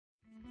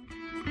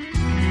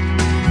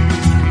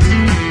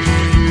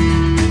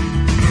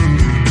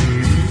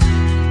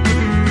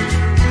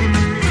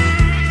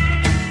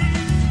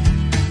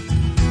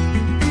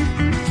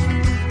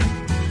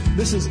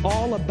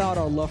about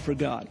our love for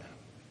God.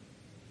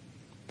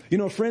 You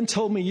know, a friend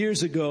told me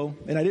years ago,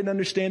 and I didn't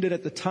understand it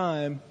at the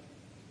time,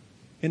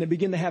 and it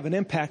began to have an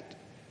impact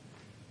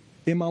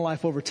in my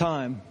life over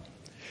time.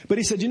 But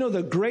he said, you know,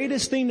 the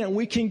greatest thing that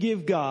we can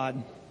give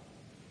God,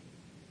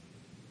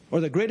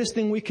 or the greatest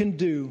thing we can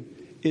do,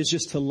 is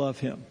just to love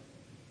Him.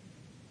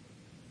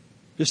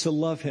 Just to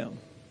love Him.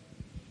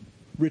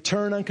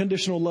 Return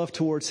unconditional love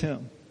towards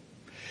Him.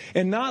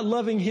 And not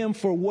loving Him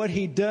for what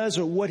He does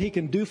or what He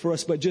can do for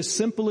us, but just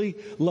simply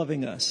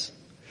loving us.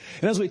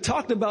 And as we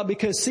talked about,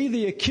 because see,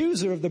 the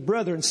accuser of the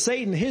brethren,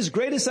 Satan, his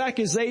greatest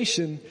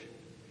accusation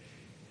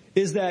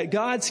is that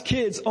God's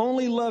kids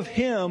only love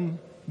Him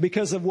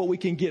because of what we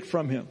can get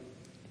from Him.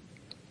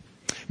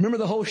 Remember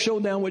the whole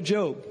showdown with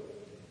Job?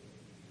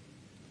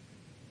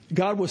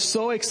 God was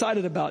so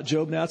excited about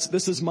Job. Now,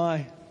 this is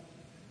my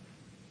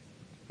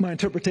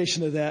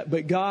interpretation of that.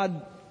 But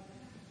God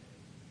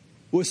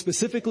was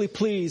specifically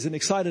pleased and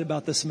excited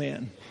about this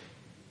man.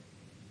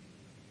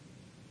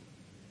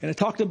 And it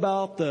talked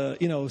about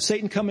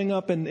Satan coming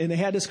up and they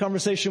had this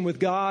conversation with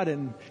God,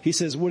 and he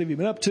says, what have you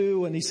been up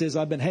to? And he says,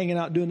 I've been hanging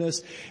out doing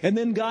this. And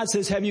then God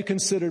says, have you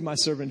considered my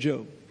servant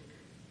Job?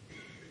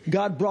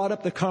 God brought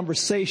up the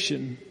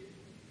conversation.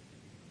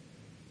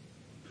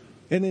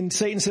 And then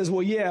Satan says,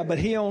 well, yeah, but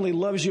he only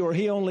loves you, or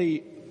he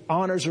only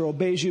honors or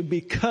obeys you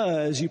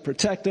because you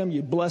protect him,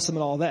 you bless him,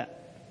 and all that.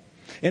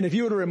 And if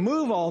you were to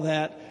remove all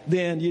that,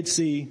 then you'd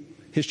see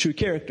his true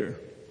character.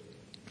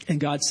 And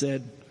God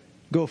said,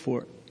 go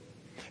for it.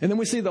 And then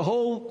we see the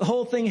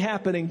whole thing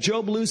happening.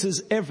 Job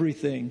loses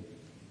everything,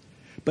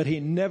 but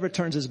he never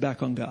turns his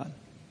back on God.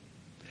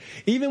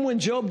 Even when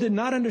Job did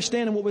not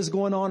understand what was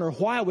going on or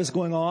why it was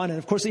going on, and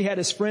of course he had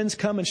his friends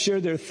come and share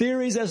their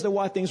theories as to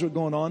why things were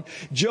going on.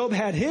 Job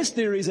had his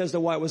theories as to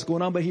why it was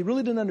going on, but he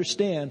really didn't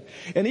understand.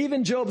 And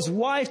even Job's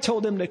wife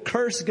told him to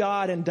curse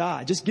God and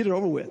die. Just get it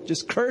over with.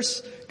 Just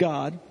curse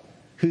God,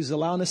 who's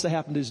allowing this to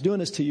happen, who's doing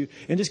this to you,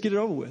 and just get it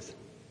over with.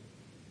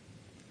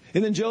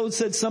 And then Job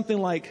said something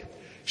like,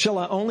 shall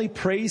I only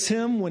praise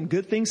Him when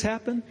good things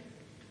happen?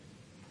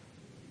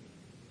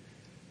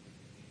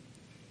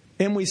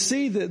 And we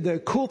see that the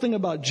cool thing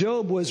about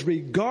Job was,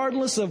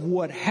 regardless of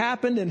what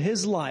happened in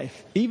his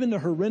life, even the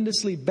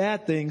horrendously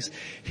bad things,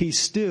 he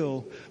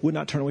still would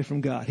not turn away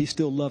from God. He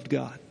still loved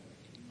God.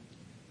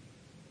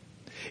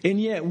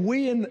 And yet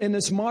we in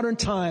this modern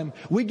time,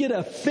 we get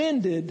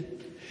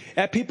offended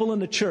at people in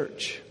the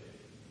church.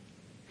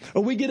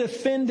 Or we get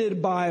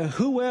offended by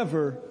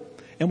whoever,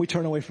 and we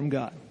turn away from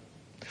God.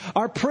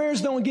 Our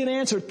prayers don't get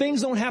answered.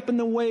 Things don't happen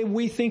the way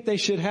we think they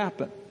should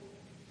happen.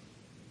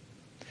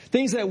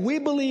 Things that we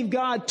believe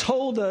God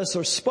told us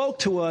or spoke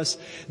to us,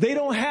 they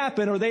don't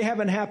happen, or they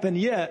haven't happened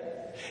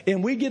yet.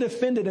 And we get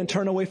offended and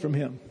turn away from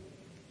Him.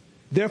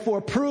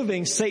 Therefore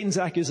proving Satan's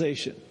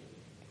accusation.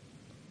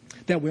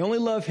 That we only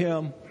love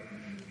Him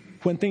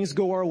when things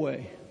go our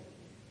way.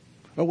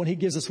 Or when He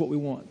gives us what we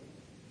want.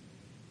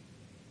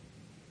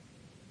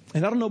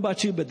 And I don't know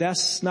about you, but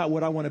that's not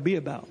what I want to be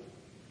about.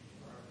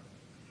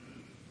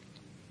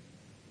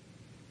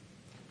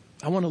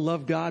 I want to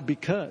love God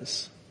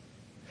because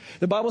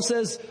the Bible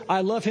says,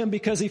 I love Him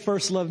because He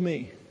first loved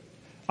me.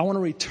 I want to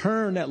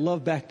return that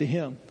love back to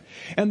Him.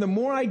 And the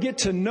more I get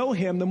to know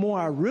Him, the more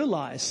I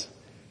realize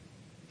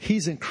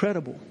He's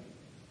incredible.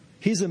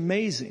 He's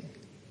amazing.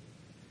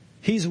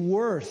 He's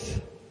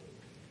worth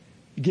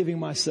giving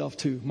myself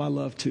to, my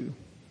love to.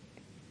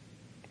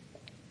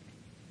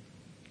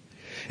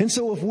 And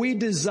so if we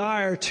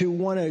desire to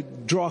want to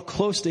draw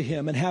close to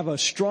Him and have a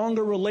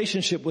stronger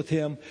relationship with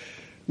Him,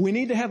 we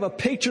need to have a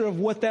picture of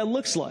what that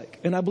looks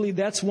like. And I believe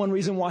that's one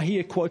reason why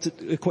he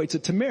equates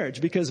it to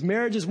marriage. Because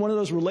marriage is one of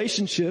those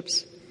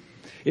relationships.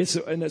 It's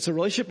a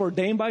relationship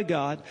ordained by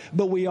God.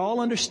 But we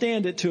all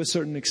understand it to a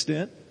certain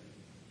extent.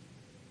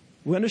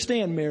 We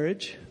understand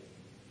marriage.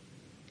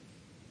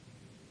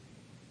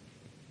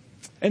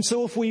 And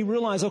so if we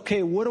realize,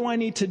 okay, what do I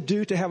need to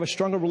do to have a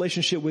stronger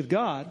relationship with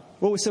God?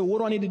 Well, we say, what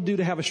do I need to do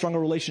to have a stronger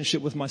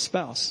relationship with my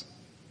spouse?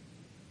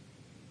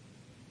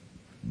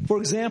 For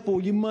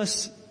example, you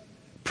must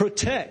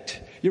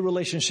protect your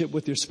relationship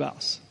with your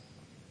spouse.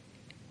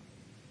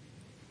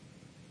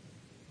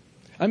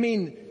 I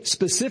mean,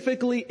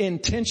 specifically,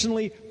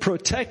 intentionally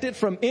protect it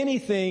from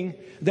anything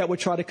that would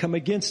try to come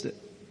against it.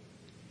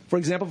 For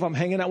example, if I'm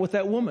hanging out with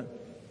that woman,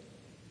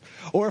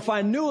 or if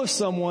I knew of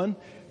someone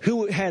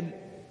who had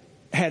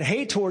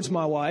hate towards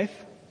my wife,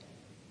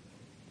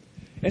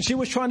 and she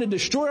was trying to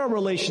destroy our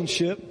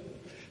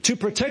relationship, to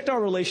protect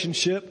our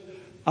relationship,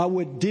 I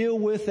would deal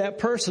with that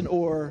person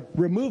or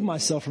remove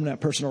myself from that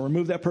person or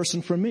remove that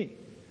person from me.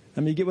 I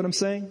mean, you get what I'm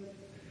saying?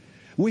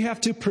 We have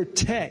to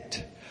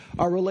protect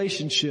our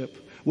relationship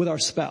with our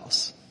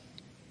spouse.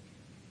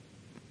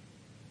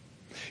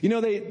 You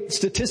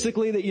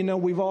know,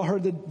 we've all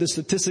heard the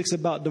statistics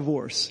about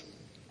divorce.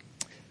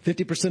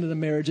 50% of the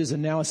marriages,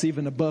 and now it's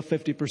even above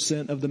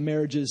 50% of the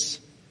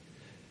marriages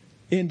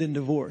end in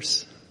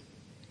divorce.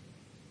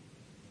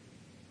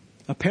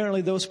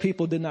 Apparently those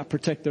people did not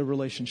protect their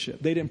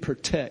relationship. They didn't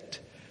protect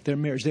their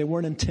marriage. They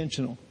weren't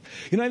intentional.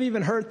 You know, I've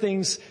even heard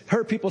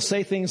people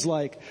say things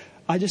like,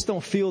 I just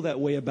don't feel that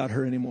way about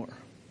her anymore.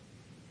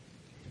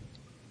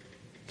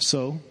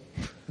 So,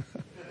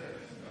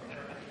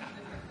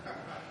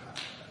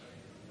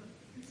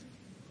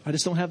 I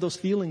just don't have those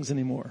feelings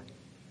anymore.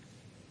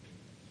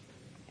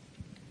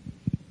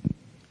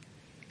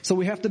 So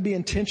we have to be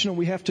intentional.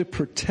 We have to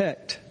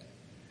protect.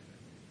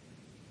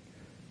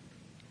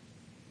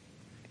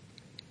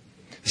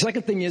 The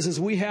second thing is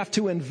we have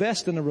to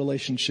invest in a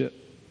relationship.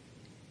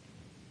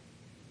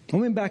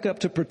 Let me back up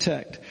to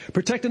protect.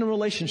 Protect in a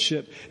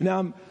relationship.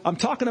 Now, I'm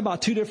talking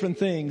about two different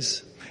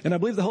things, and I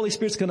believe the Holy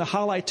Spirit's going to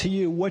highlight to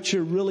you what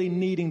you're really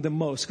needing the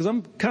most, because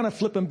I'm kind of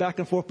flipping back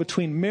and forth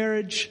between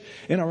marriage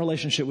and our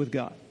relationship with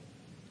God.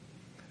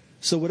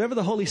 So whatever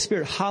the Holy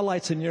Spirit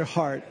highlights in your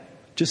heart,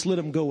 just let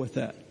Him go with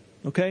that.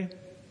 Okay?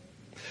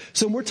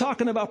 So when we're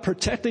talking about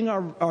protecting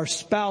our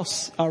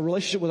spouse, our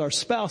relationship with our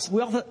spouse,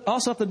 we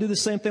also have to do the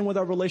same thing with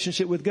our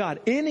relationship with God.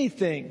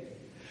 Anything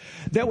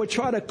that would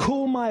try to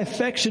cool my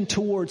affection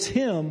towards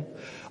Him,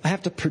 I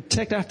have to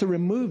protect, I have to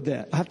remove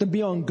that. I have to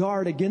be on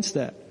guard against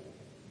that.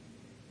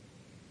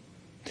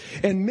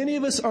 And many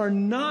of us are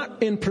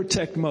not in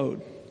protect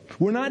mode.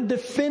 We're not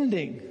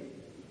defending.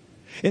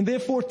 And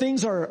therefore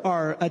things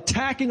are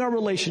attacking our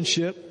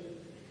relationship.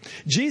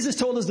 Jesus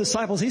told His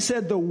disciples, He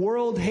said, the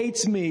world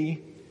hates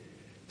me,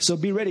 so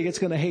be ready, it's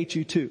going to hate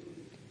you too.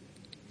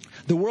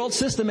 The world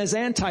system is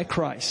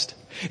antichrist.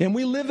 And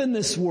we live in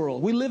this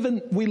world. We live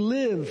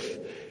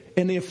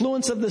and the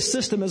influence of the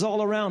system is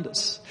all around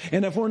us.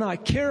 And if we're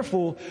not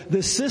careful,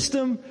 the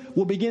system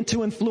will begin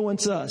to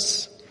influence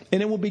us.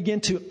 And it will begin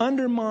to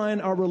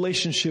undermine our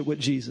relationship with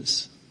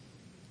Jesus.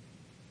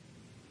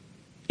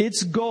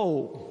 Its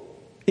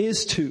goal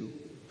is to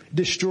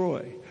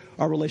destroy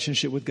our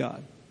relationship with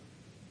God.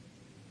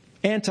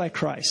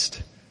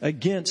 Antichrist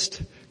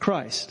against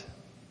Christ.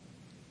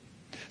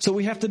 So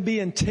we have to be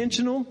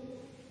intentional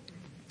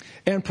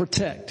and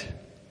protect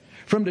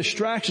from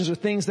distractions or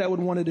things that would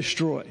want to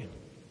destroy.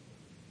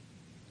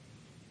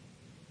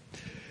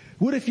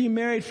 What if you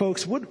married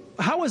folks?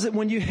 How is it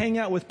when you hang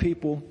out with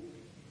people,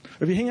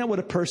 or if you hang out with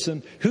a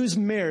person who's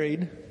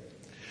married,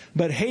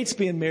 but hates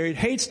being married,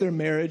 hates their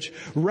marriage,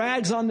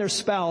 rags on their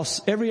spouse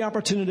every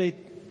opportunity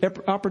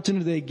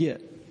they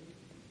get?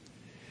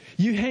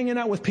 You hanging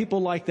out with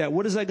people like that,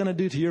 what is that going to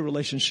do to your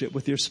relationship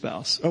with your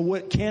spouse? Or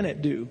what can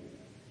it do?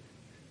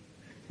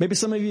 Maybe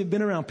some of you have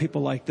been around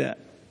people like that.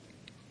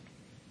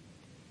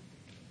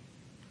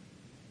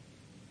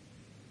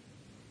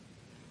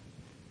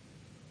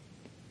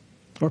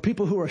 Or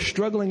people who are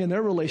struggling in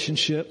their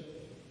relationship.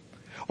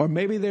 Or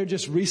maybe they're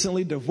just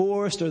recently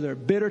divorced, or they're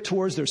bitter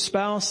towards their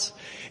spouse.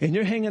 And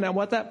you're hanging out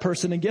with that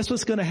person, and guess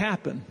what's going to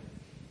happen?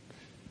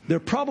 They're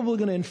probably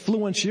going to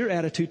influence your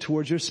attitude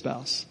towards your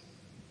spouse.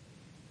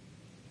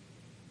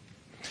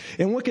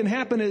 And what can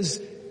happen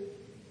is,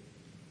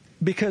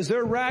 because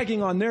they're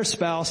ragging on their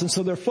spouse, and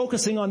so they're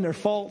focusing on their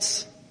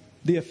faults,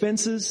 the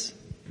offenses,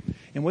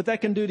 and what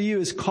that can do to you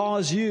is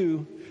cause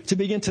you to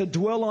begin to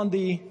dwell on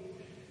the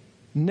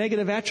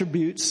negative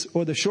attributes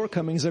or the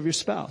shortcomings of your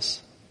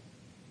spouse.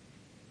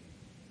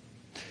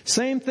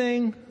 Same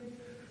thing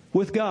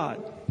with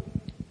God.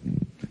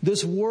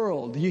 This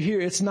world, you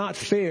hear it's not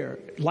fair,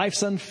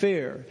 life's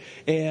unfair,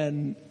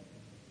 and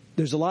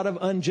there's a lot of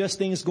unjust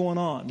things going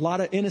on, a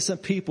lot of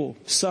innocent people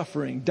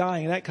suffering,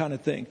 dying, that kind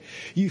of thing.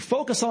 You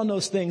focus on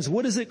those things.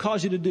 What does it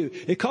cause you to do?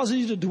 It causes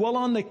you to dwell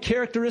on the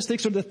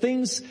characteristics or the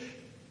things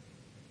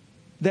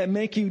that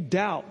make you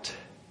doubt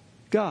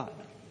God.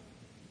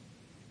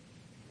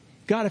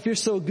 God, if you're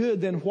so good,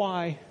 then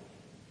why?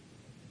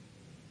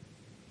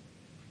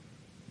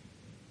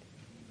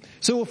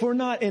 So if we're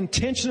not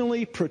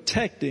intentionally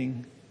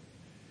protecting,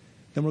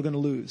 then we're going to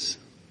lose.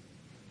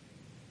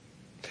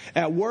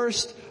 At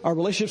worst, our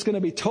relationship's going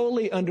to be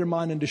totally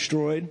undermined and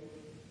destroyed.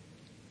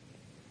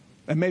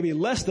 And maybe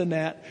less than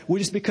that, we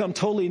just become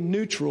totally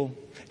neutral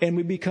and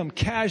we become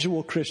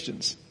casual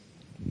Christians.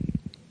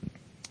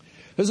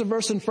 There's a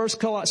verse in First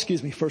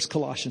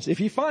Colossians. If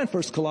you find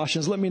First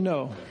Colossians, let me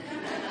know.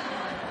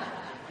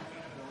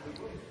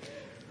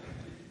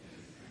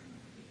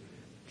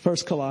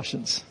 First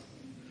Colossians.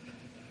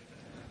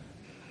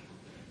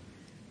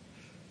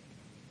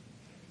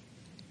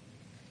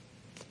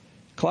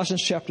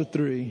 Colossians chapter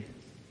 3.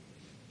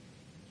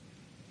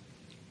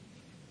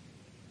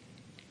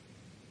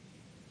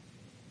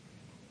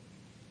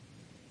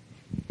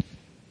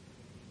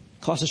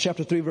 Colossians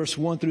chapter 3 verse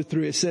 1 through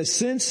 3. It says,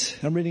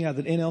 since, I'm reading out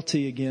the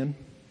NLT again.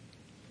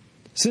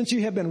 Since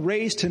you have been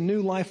raised to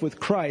new life with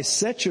Christ,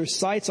 set your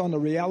sights on the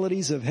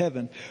realities of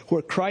heaven,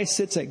 where Christ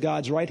sits at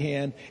God's right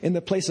hand in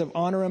the place of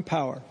honor and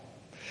power.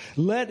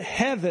 Let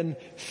heaven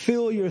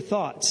fill your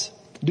thoughts.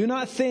 Do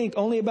not think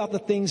only about the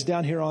things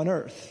down here on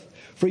earth.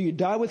 For you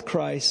die with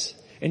Christ,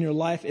 and your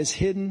life is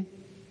hidden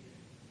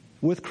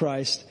with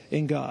Christ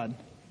in God.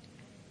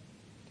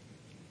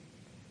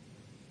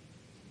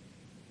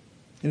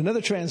 In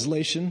another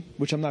translation,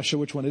 which I'm not sure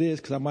which one it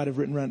is because I might have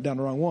written down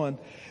the wrong one,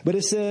 but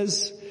it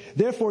says,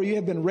 therefore you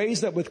have been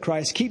raised up with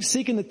Christ. Keep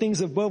seeking the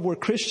things above where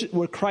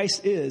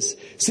Christ is,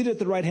 seated at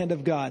the right hand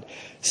of God.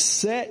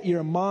 Set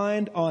your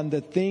mind on the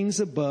things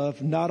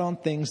above, not on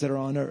things that are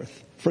on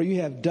earth. For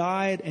you have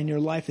died and your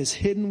life is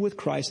hidden with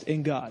Christ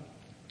in God.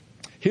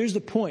 Here's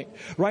the point.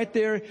 Right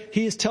there,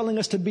 he is telling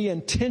us to be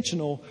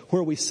intentional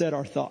where we set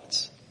our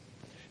thoughts.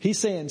 He's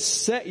saying,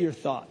 set your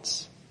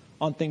thoughts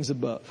on things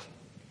above.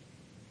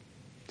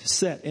 To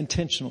set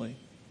intentionally.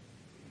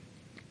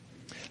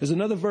 There's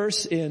another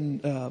verse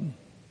in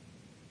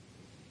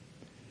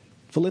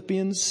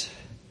Philippians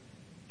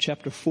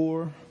chapter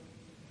 4.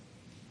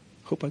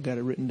 Hope I got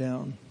it written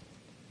down.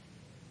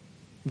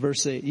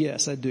 Verse 8.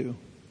 Yes, I do.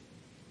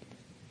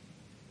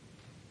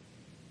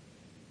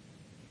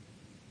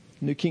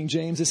 New King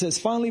James, it says,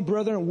 finally,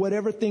 brethren,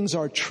 whatever things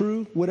are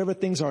true, whatever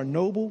things are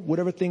noble,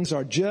 whatever things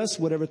are just,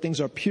 whatever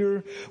things are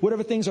pure,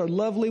 whatever things are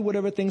lovely,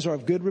 whatever things are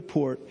of good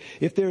report,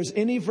 if there is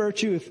any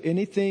virtue, if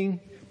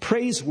anything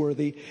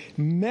praiseworthy,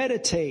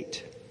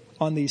 meditate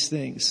on these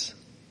things.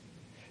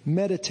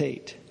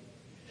 Meditate.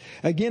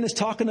 Again, it's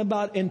talking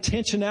about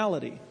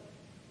intentionality.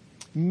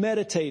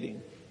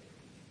 Meditating.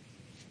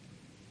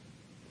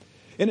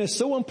 And it's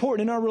so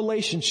important in our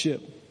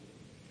relationship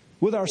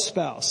with our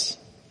spouse.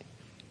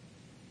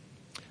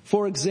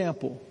 For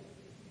example,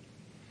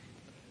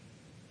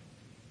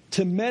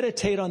 to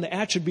meditate on the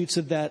attributes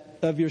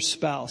of your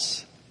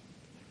spouse,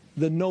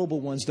 the noble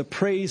ones, the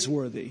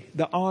praiseworthy,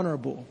 the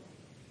honorable,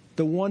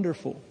 the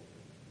wonderful.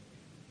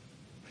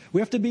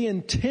 We have to be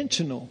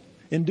intentional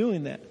in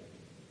doing that.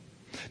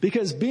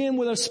 Because being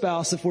with a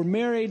spouse, if we're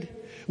married,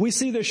 we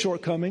see their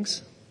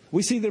shortcomings,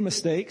 we see their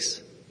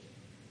mistakes.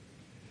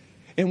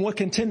 And what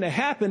can tend to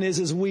happen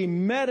is we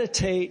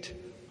meditate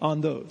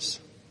on those.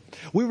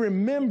 We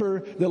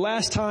remember the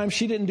last time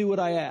she didn't do what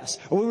I asked.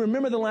 Or we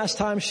remember the last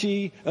time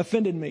she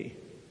offended me.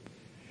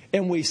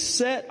 And we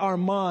set our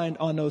mind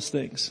on those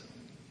things.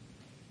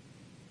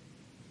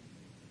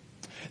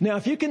 Now,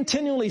 if you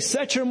continually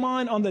set your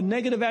mind on the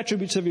negative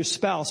attributes of your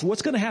spouse,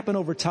 what's going to happen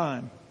over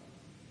time?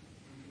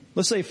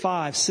 Let's say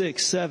 5,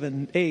 6,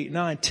 7, 8,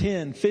 9,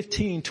 10,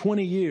 15,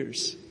 20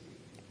 years.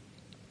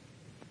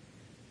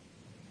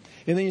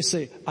 And then you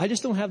say, I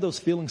just don't have those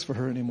feelings for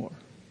her anymore.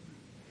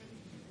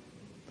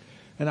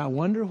 And I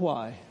wonder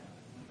why.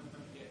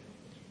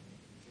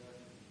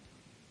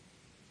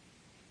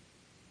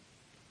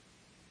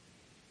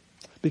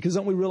 Because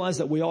don't we realize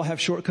that we all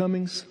have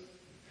shortcomings?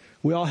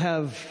 We all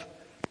have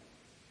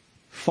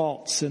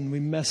faults and we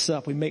mess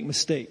up, we make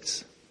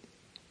mistakes.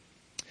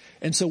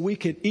 And so we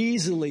could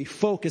easily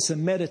focus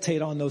and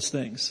meditate on those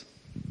things.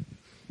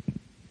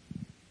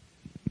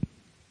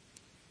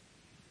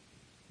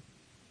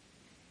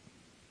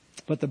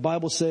 But the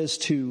Bible says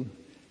to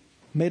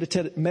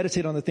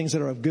meditate on the things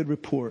that are of good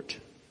report.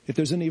 If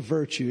there's any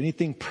virtue,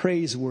 anything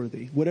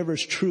praiseworthy, whatever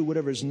is true,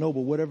 whatever is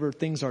noble, whatever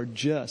things are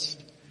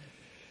just.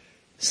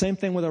 Same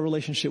thing with our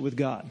relationship with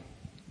God.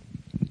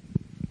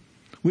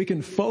 We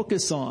can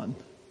focus on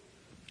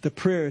the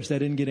prayers that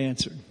didn't get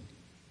answered.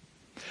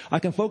 I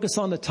can focus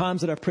on the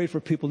times that I prayed for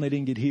people and they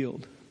didn't get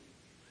healed.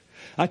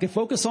 I can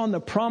focus on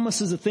the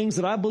promises, the things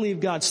that I believe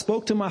God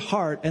spoke to my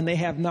heart and they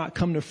have not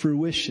come to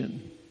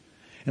fruition.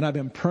 And I've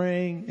been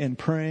praying and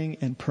praying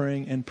and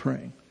praying and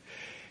praying.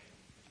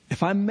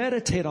 If I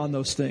meditate on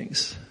those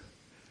things,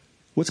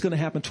 what's going to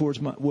happen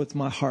with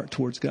my heart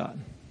towards God?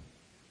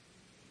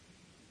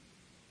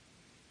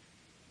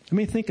 I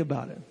mean, think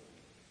about it.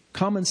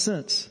 Common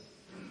sense.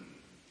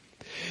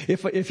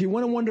 If you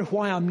want to wonder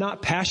why I'm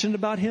not passionate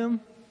about Him,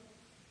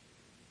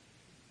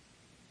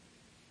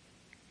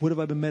 what have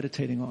I been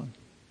meditating on?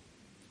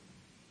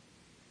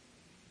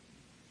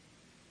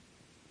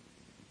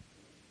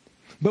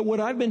 But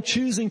what I've been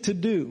choosing to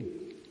do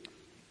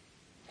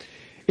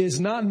is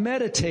not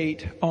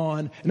meditate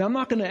on, and I'm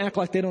not going to act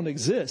like they don't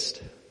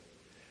exist.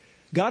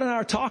 God and I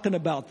are talking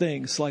about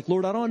things like,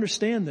 Lord, I don't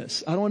understand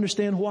this. I don't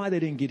understand why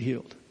they didn't get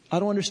healed. I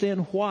don't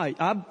understand why.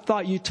 I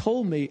thought you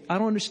told me. I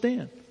don't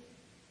understand.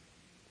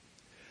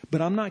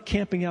 But I'm not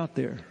camping out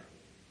there.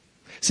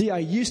 See, I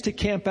used to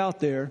camp out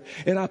there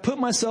and I put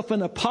myself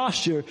in a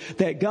posture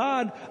that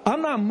God,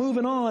 I'm not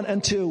moving on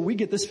until we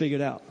get this figured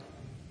out.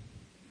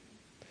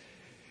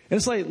 And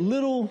it's like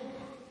little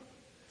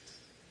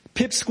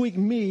pipsqueak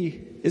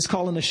me is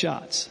calling the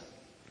shots.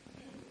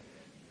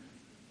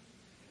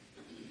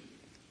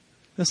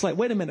 It's like,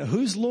 wait a minute,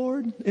 who's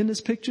Lord in this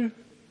picture?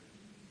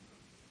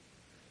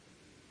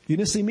 You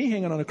didn't see me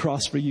hanging on a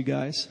cross for you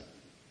guys.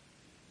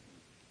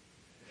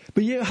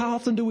 But yeah, how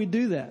often do we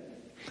do that?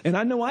 And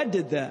I know I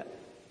did that.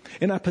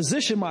 And I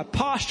positioned my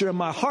posture and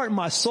my heart and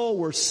my soul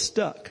were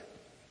stuck.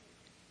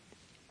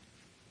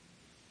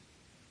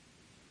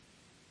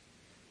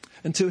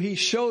 Until He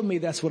showed me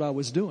that's what I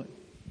was doing.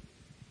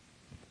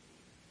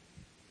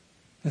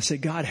 I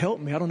said, God,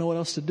 help me. I don't know what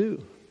else to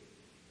do.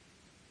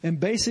 And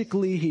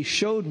basically He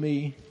showed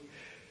me,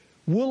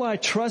 will I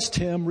trust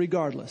Him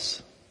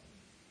regardless?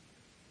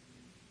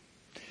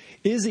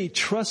 Is He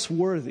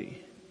trustworthy?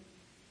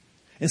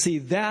 And see,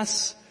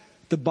 that's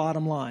the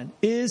bottom line.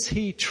 Is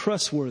he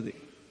trustworthy?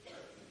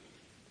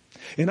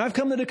 And I've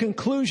come to the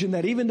conclusion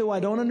that even though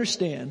I don't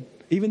understand,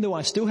 even though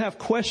I still have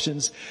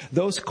questions,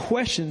 those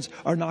questions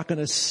are not going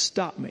to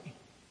stop me.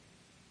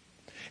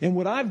 And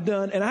what I've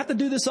done, and I have to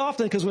do this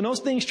often because when those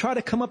things try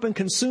to come up and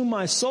consume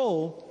my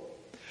soul,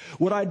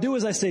 what I do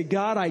is I say,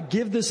 God, I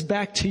give this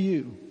back to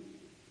you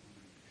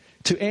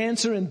to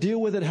answer and deal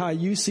with it how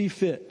you see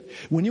fit.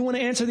 When you want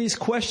to answer these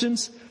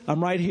questions,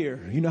 I'm right here.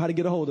 You know how to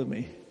get a hold of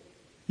me.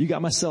 You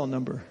got my cell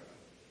number.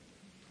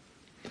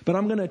 But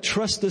I'm going to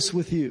trust this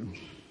with you.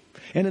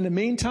 And in the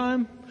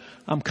meantime,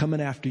 I'm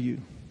coming after you.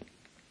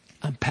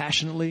 I'm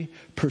passionately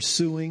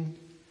pursuing.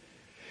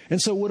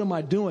 And so what am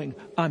I doing?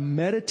 I'm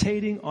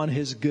meditating on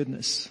his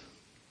goodness.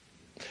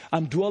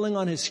 I'm dwelling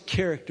on his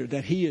character,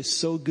 that he is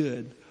so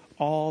good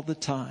all the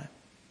time.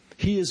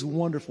 He is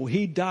wonderful.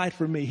 He died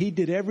for me. He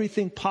did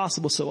everything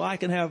possible so I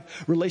can have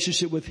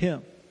relationship with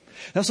him.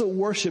 That's what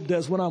worship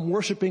does. When I'm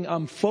worshiping,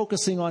 I'm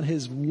focusing on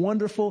his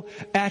wonderful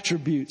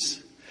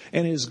attributes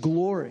and his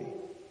glory.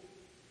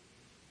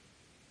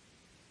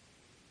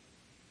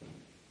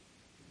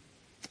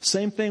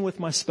 Same thing with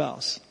my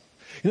spouse.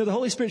 You know, the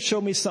Holy Spirit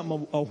showed me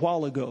something a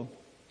while ago,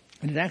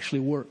 and it actually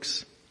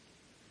works.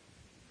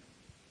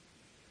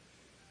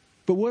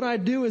 But what I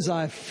do is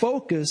I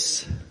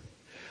focus,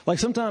 like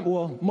sometimes,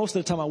 well, most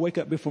of the time I wake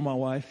up before my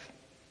wife.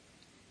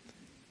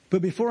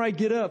 But before I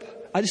get up,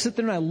 I just sit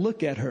there and I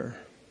look at her.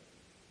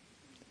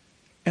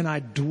 And I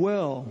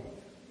dwell.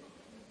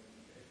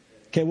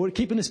 Okay, we're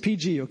keeping this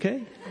PG,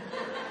 okay?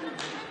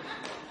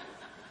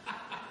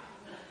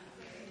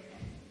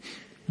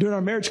 During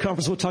our marriage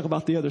conference, we'll talk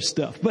about the other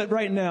stuff. But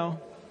right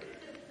now,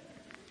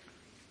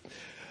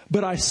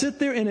 I sit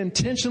there and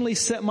intentionally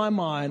set my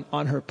mind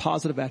on her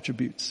positive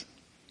attributes.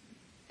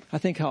 I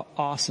think how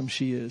awesome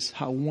she is,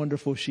 how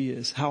wonderful she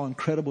is, how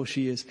incredible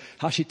she is,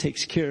 how she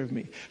takes care of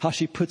me, how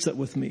she puts up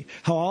with me,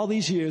 how all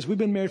these years, we've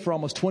been married for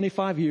almost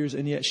 25 years,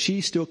 and yet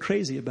she's still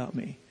crazy about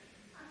me.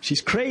 She's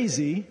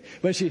crazy,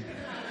 but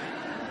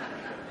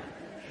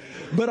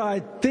I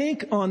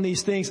think on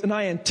these things, and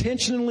I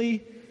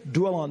intentionally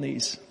dwell on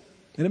these.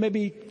 And it may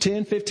be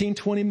 10, 15,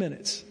 20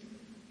 minutes.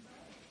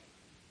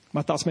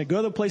 My thoughts may go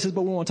other places,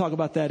 but we won't talk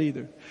about that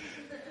either.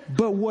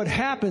 But what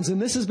happens,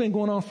 and this has been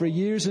going on for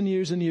years and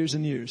years and years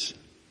and years.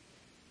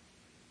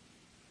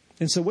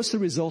 And so what's the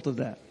result of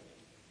that?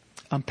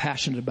 I'm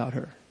passionate about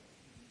her.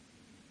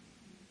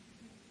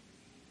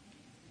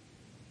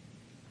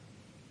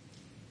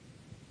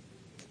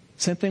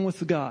 Same thing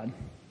with God.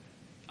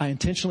 I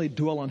intentionally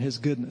dwell on his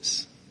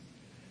goodness.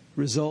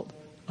 Result,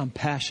 I'm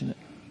passionate.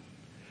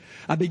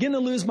 I begin to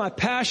lose my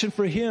passion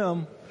for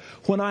him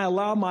when I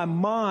allow my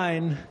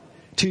mind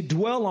to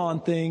dwell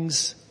on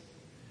things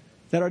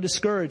that are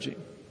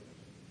discouraging.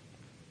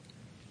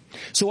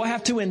 So I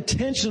have to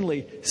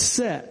intentionally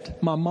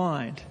set my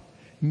mind,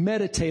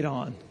 meditate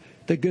on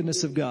the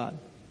goodness of God.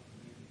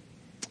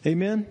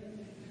 Amen?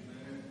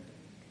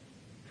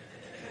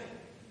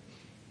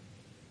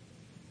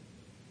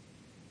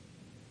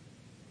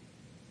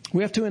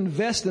 We have to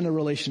invest in a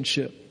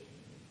relationship.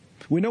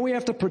 We know we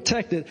have to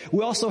protect it.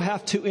 We also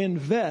have to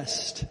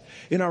invest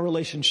in our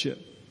relationship.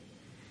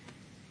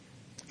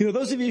 You know,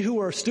 those of you who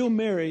are still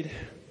married,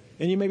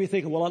 and you may be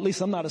thinking, well, at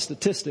least I'm not a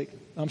statistic.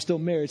 I'm still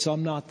married, so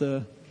I'm not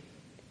the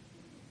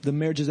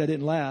marriages that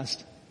didn't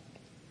last.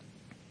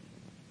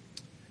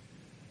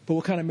 But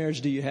what kind of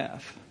marriage do you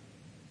have?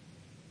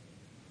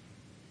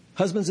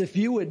 Husbands, if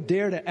you would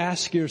dare to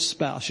ask your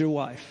spouse, your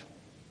wife,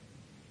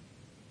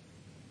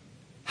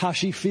 how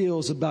she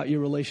feels about your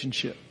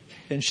relationship,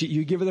 and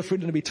you give her the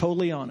freedom to be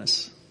totally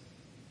honest,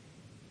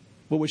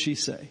 what would she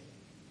say?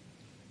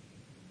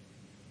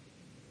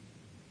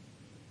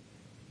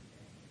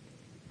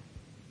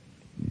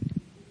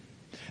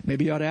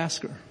 Maybe you ought to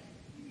ask her.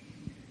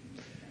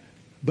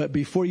 But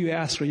before you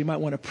ask her, you might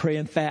want to pray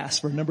and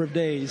fast for a number of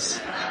days.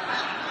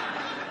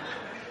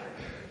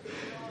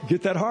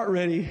 Get that heart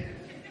ready.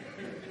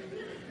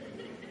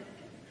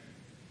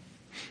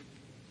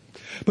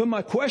 But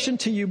my question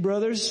to you,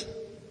 brothers,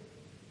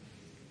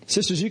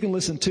 sisters, you can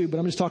listen too, but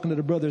I'm just talking to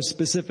the brothers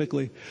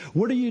specifically.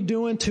 What are you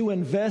doing to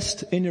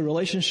invest in your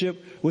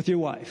relationship with your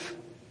wife?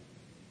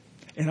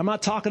 And I'm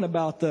not talking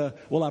about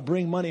I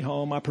bring money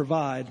home, I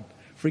provide.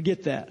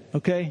 Forget that,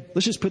 okay?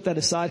 Let's just put that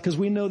aside because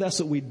we know that's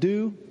what we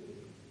do,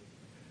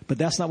 but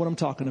that's not what I'm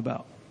talking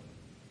about.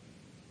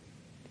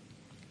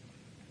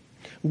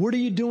 What are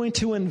you doing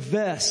to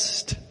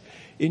invest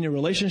in your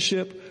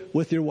relationship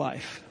with your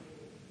wife?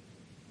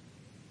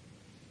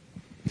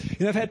 You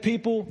know, I've had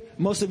people,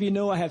 most of you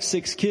know I have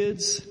 6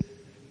 kids.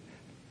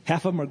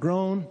 Half of them are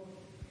grown.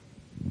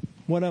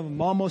 One of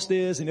them almost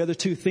is, and the other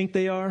 2 think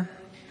they are.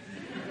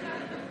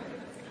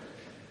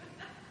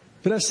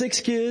 But I have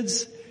 6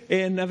 kids,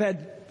 and I've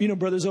had,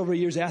 brothers over the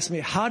years ask me,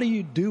 how do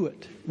you do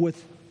it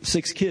with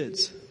 6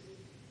 kids?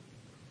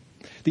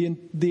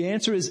 The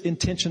answer is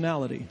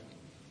intentionality.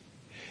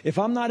 If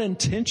I'm not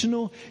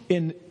intentional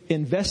in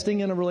investing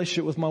in a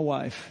relationship with my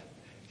wife,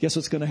 guess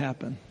what's going to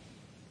happen?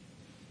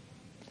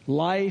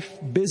 Life,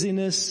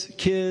 busyness,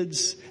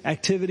 kids,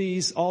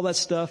 activities, all that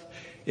stuff,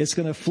 It's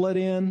going to flood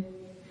in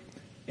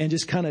and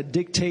just kind of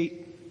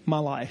dictate my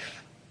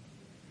life.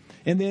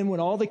 And then when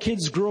all the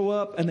kids grow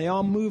up and they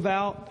all move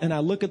out and I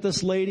look at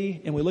this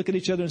lady and we look at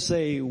each other and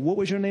say, what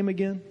was your name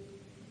again?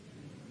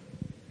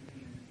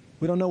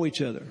 We don't know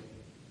each other.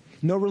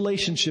 No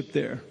relationship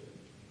there.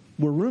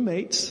 We're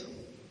roommates.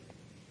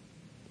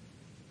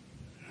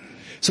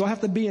 So I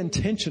have to be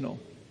intentional.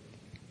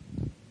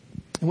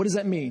 And what does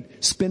that mean?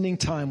 Spending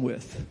time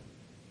with.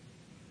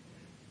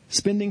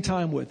 Spending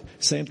time with.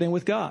 Same thing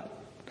with God.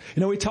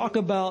 You know, we talk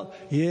about,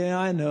 yeah,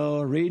 I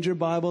know, read your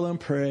Bible and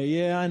pray.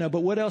 Yeah, I know,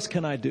 but what else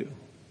can I do?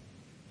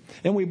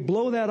 And we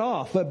blow that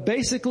off. But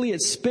basically,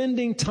 it's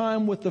spending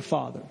time with the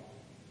Father.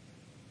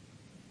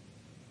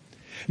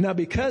 Now,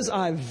 because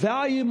I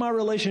value my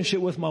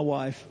relationship with my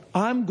wife,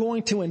 I'm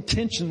going to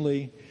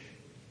intentionally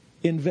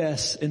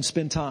invest and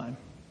spend time.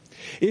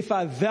 If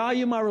I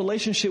value my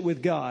relationship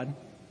with God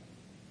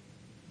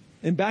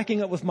and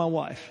backing up with my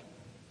wife,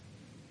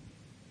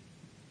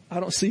 I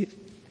don't see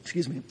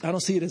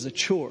it as a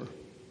chore,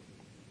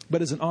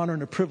 but as an honor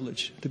and a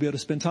privilege to be able to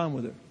spend time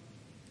with her.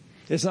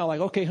 It's not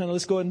like, okay, honey,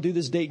 let's go ahead and do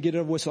this date, get it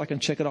over with so I can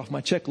check it off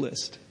my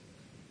checklist.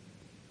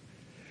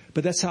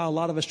 But that's how a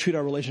lot of us treat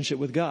our relationship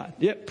with God.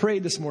 Yep,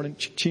 prayed this morning.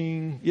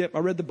 Ching. Yep, I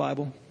read the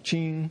Bible.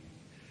 Ching.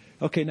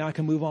 Okay, now I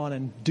can move on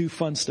and do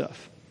fun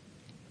stuff.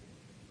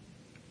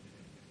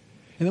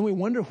 And then we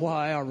wonder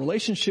why our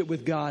relationship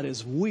with God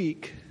is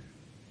weak,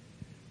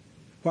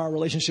 why our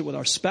relationship with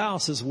our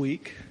spouse is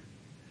weak,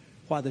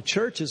 why the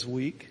church is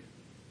weak.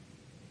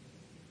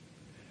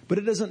 But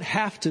it doesn't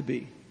have to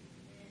be.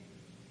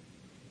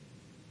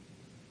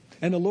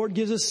 And the Lord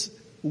gives us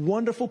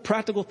wonderful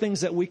practical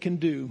things that we can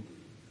do.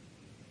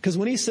 Because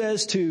when He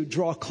says to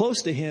draw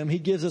close to Him, He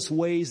gives us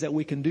ways that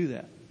we can do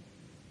that.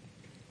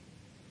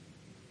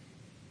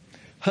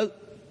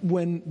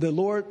 When the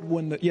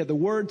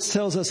Word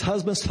tells us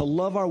husbands to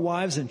love our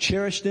wives and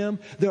cherish them,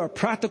 there are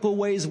practical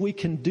ways we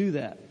can do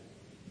that.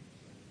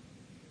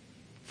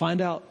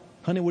 Find out,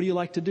 honey, what do you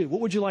like to do?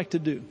 What would you like to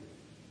do?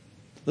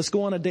 Let's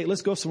go on a date.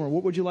 Let's go somewhere.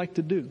 What would you like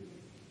to do?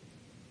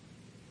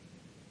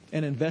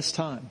 And invest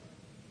time.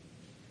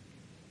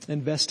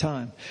 Invest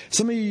time.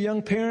 Some of you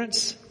young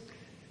parents,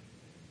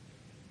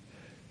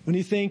 when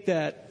you think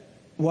that,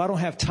 well, I don't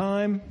have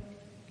time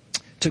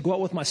to go out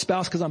with my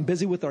spouse because I'm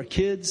busy with our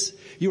kids,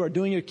 you are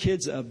doing your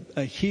kids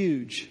a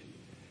huge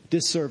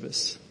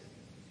disservice.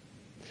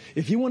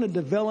 If you want to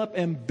develop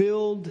and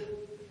build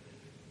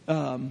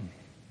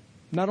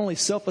not only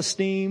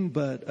self-esteem,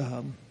 but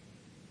I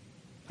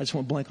just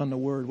want to blank on the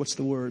word. What's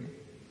the word?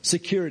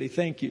 Security.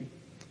 Thank you.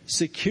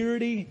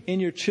 Security in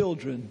your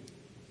children.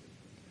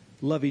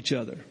 Love each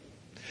other.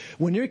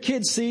 When your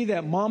kids see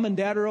that mom and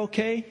dad are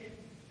okay,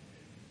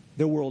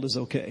 their world is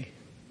okay.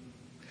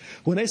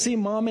 When they see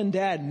mom and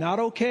dad not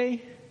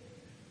okay,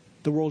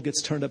 the world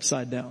gets turned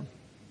upside down.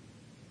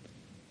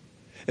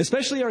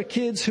 Especially our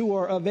kids who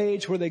are of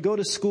age where they go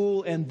to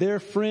school and their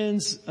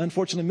friends,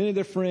 unfortunately many of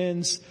their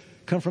friends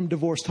come from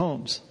divorced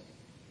homes.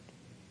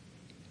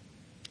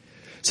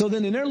 So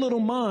then in their little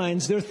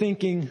minds, they're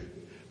thinking,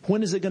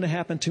 when is it going to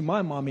happen to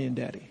my mommy and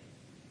daddy?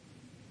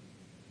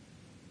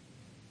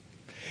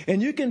 And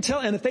you can tell,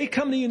 and if they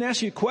come to you and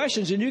ask you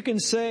questions, and you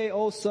can say,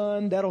 oh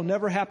son, that'll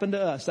never happen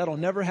to us. That'll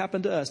never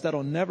happen to us.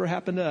 That'll never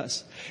happen to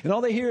us. And all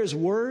they hear is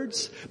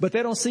words, but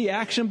they don't see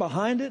action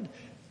behind it.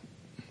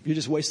 You're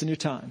just wasting your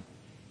time.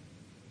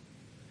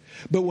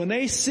 But when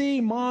they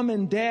see mom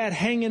and dad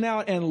hanging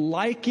out and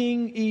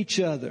liking each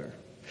other,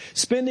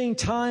 spending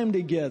time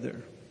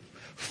together,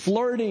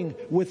 flirting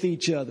with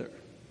each other,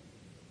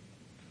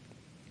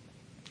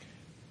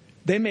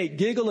 they may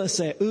giggle and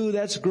say, ooh,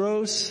 that's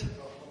gross.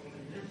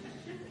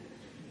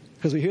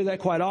 Because we hear that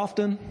quite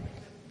often.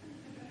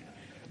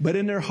 But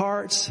in their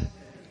hearts,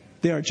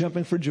 they are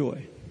jumping for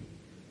joy.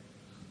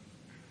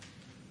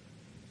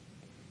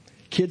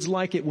 Kids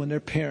like it when their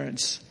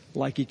parents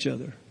like each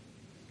other.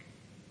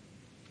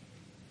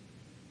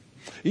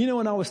 You know,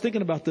 and I was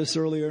thinking about this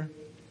earlier,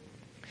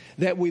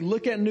 that we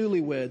look at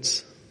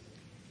newlyweds,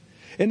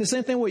 and the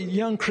same thing with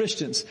young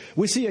Christians.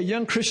 We see a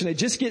young Christian, they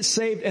just get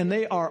saved and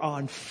they are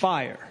on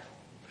fire.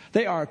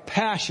 They are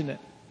passionate.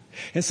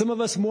 And some of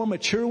us more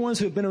mature ones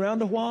who have been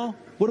around a while,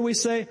 what do we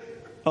say?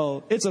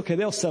 Oh, it's okay,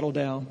 they'll settle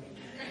down.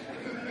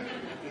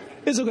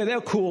 It's okay,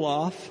 they'll cool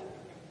off.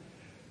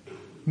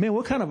 Man,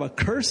 what kind of a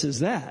curse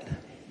is that?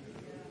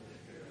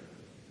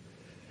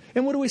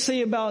 And what do we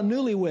say about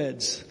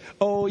newlyweds?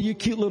 Oh, you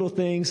cute little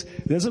things.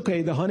 That's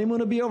okay, the honeymoon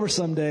will be over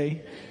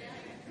someday.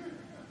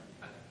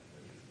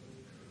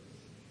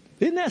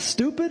 Isn't that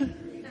stupid?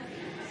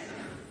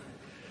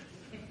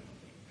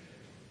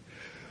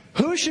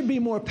 Who should be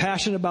more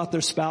passionate about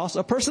their spouse?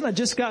 A person that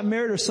just got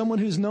married or someone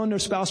who's known their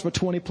spouse for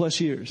 20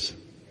 plus years?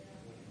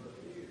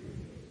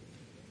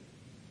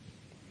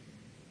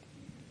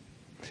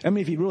 I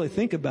mean, if you really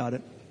think about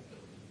it.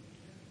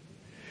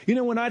 You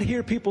know, when I'd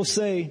hear people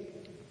say,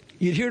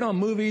 you'd hear it on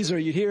movies or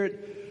you'd hear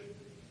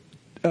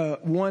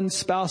it, one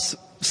spouse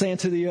saying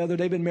to the other,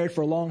 they've been married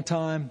for a long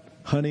time,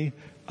 honey,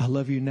 I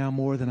love you now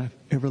more than I've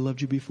ever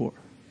loved you before.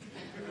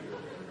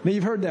 Now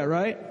you've heard that,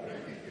 right?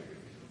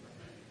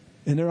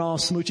 And they're all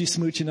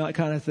smoochy, that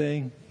kind of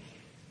thing.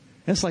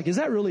 And it's like, is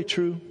that really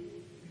true?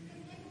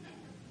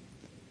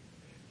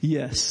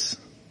 Yes.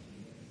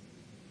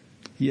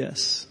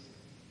 Yes.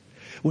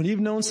 When you've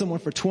known someone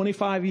for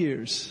 25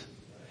 years,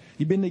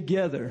 you've been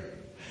together,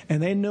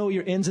 and they know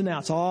your ins and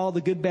outs, all the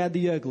good, bad,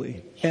 the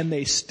ugly, and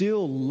they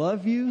still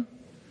love you,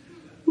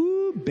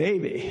 ooh,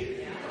 baby.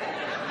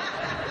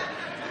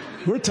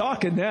 We're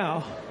talking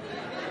now.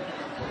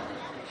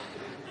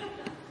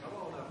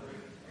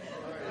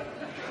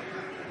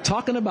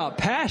 Talking about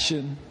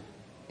passion,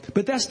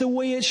 but that's the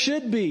way it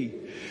should be.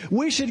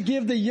 We should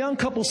give the young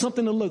couple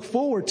something to look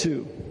forward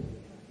to.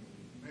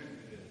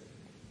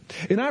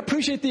 And I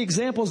appreciate the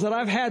examples that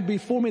I've had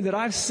before me, that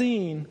I've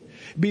seen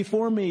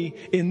before me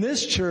in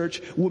this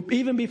church,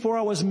 even before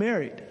I was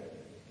married.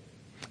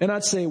 And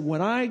I'd say,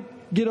 when I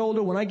get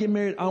older, when I get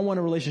married, I want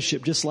a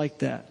relationship just like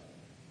that.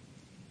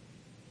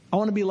 I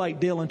want to be like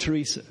Dale and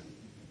Teresa.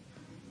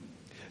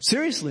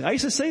 Seriously, I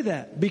used to say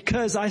that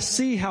because I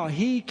see how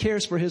he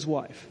cares for his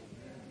wife.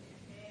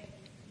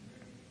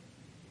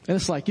 And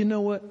it's like, you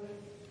know what?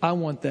 I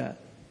want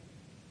that.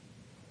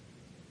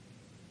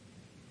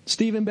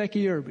 Steve and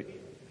Becky Irby,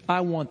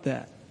 I want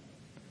that.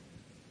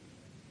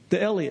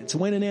 The Elliots,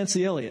 Wayne and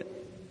Nancy Elliott.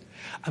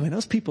 I mean,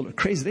 those people are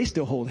crazy. They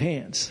still hold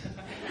hands.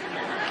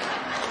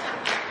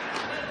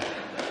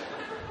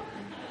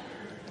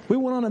 We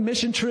went on a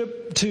mission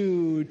trip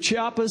to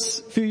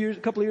Chiapas a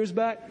couple of years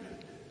back.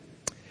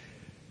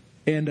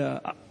 And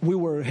we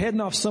were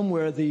heading off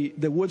somewhere. The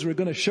woods were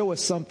going to show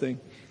us something.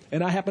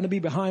 And I happened to be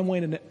behind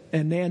Wayne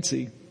and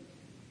Nancy.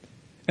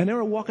 And they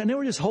were walking, they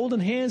were just holding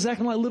hands,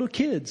 acting like little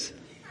kids.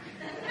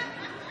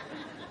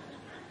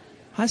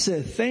 I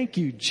said, thank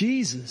you,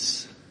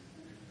 Jesus.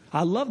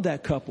 I love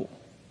that couple.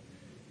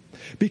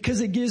 Because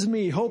it gives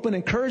me hope and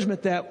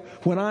encouragement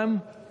that when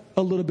I'm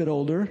a little bit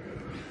older,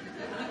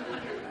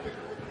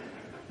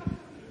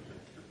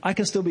 I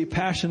can still be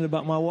passionate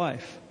about my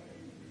wife.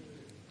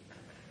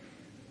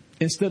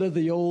 Instead of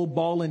the old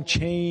ball and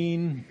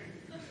chain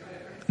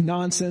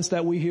nonsense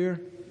that we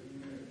hear.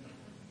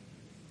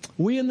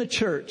 We in the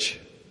church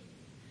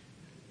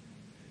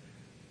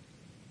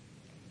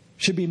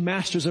should be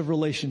masters of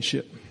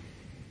relationship.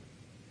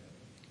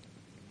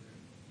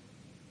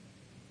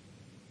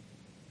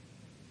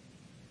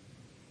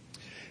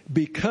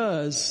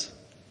 Because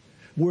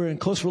we're in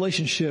close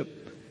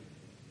relationship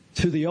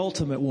to the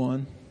ultimate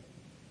one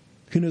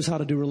who knows how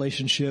to do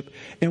relationship,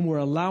 and we're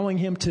allowing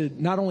him to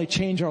not only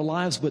change our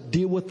lives, but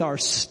deal with our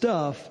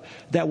stuff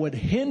that would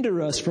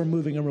hinder us from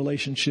moving in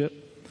relationship.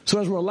 So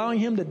as we're allowing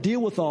him to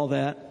deal with all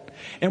that,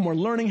 and we're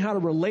learning how to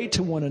relate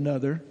to one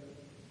another,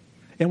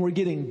 and we're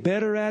getting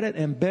better at it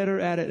and better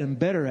at it and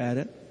better at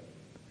it,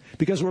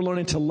 because we're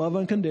learning to love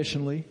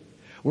unconditionally,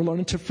 we're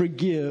learning to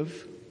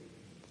forgive,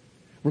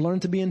 we're learning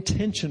to be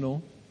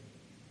intentional.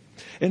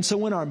 And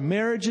so in our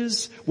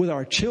marriages, with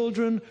our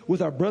children,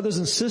 with our brothers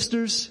and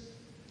sisters,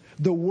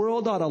 the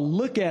world ought to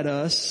look at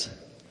us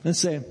and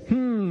say,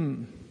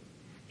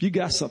 you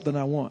got something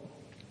I want.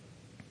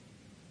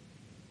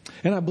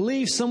 And I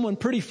believe someone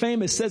pretty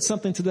famous said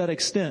something to that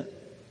extent.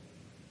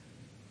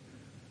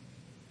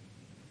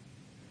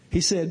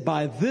 He said,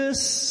 by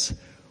this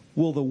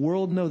will the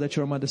world know that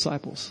you are my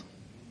disciples.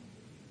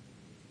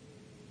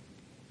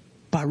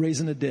 By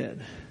raising the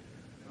dead.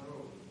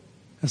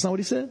 That's not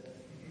what he said.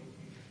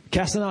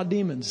 Casting out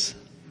demons.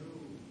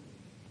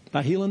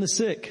 By healing the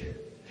sick.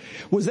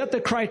 Was that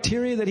the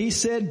criteria that he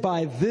said,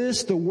 by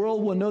this the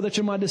world will know that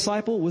you're my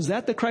disciple? Was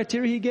that the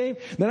criteria he gave?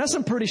 Now that's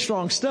some pretty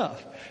strong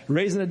stuff.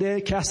 Raising the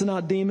dead, casting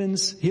out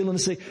demons, healing the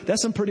sick.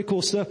 That's some pretty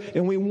cool stuff.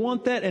 And we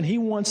want that, and he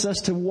wants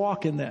us to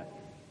walk in that.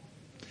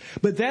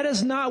 But that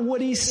is not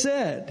what he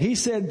said. He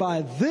said,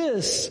 by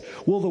this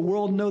will the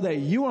world know that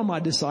you are my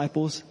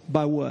disciples.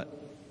 By what?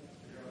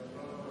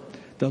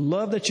 The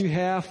love that you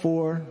have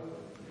for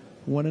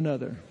one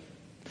another.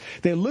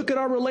 They look at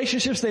our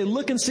relationships, they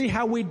look and see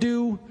how we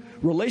do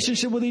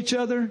relationship with each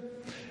other,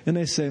 and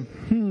they say,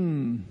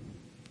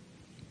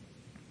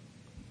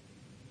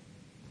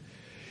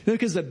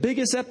 Because the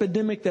biggest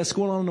epidemic that's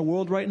going on in the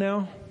world right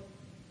now,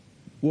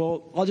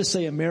 well, I'll just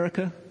say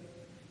America,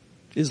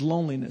 is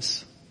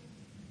loneliness.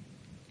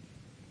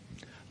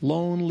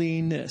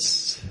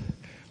 Loneliness.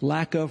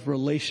 Lack of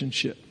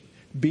relationship.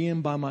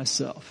 Being by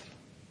myself.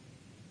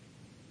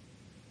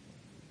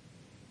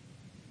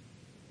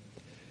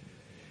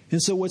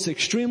 And so what's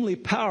extremely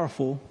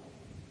powerful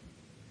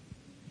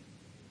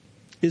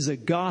is a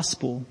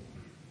gospel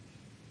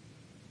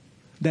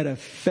that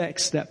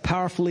affects, that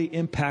powerfully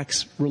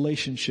impacts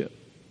relationship.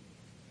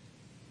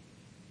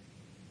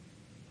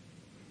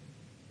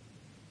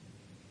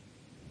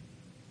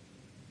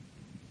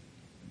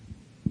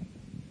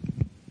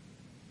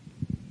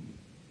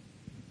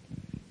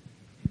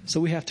 So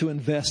we have to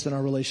invest in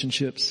our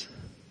relationships.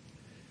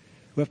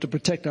 We have to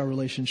protect our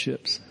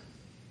relationships.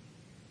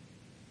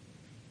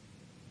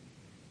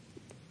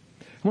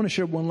 I want to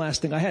share one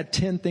last thing. I had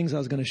 10 things I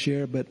was going to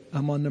share, but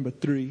I'm on number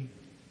 3.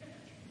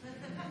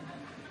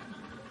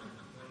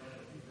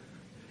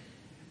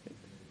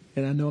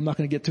 And I know I'm not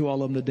going to get to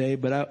all of them today,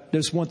 but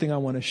there's one thing I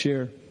want to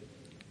share.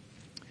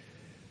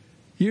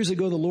 Years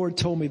ago, the Lord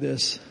told me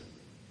this.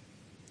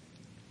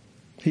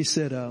 He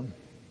said, I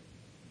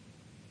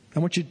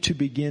want you to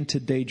begin to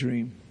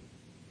daydream.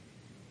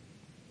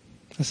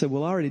 I said,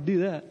 well, I already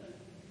do that.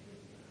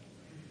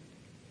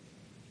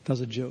 That was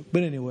a joke.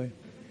 But anyway,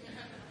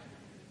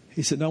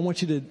 he said, no, I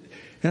want you to, and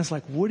I was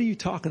like, what are you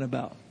talking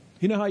about?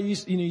 You know how you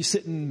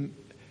sit in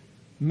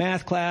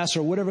math class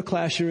or whatever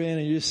class you're in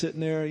and you're just sitting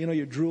there,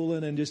 you're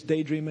drooling and just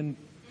daydreaming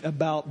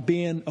about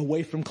being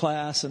away from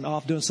class and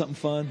off doing something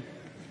fun.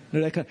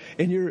 And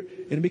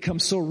it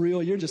becomes so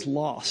real, you're just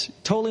lost.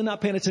 Totally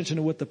not paying attention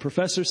to what the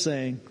professor's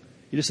saying.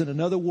 You're just in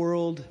another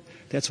world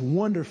that's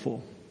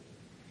wonderful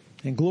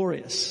and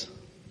glorious.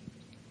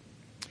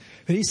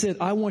 But he said,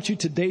 I want you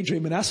to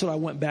daydream. And that's what I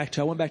went back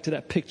to. I went back to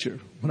that picture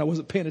when I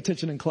wasn't paying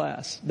attention in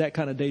class, that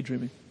kind of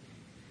daydreaming.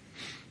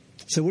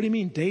 So what do you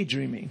mean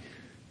daydreaming?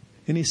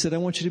 And he said, I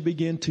want you to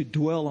begin to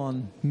dwell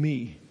on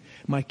me,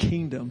 my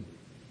kingdom.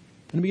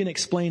 And begin to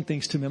explain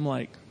things to me. I'm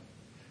like,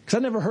 because I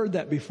never heard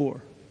that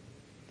before.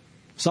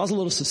 So I was a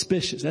little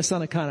suspicious. That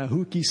sounded kind of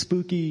hooky,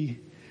 spooky,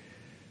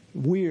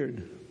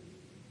 weird.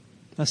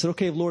 I said,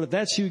 okay, Lord, if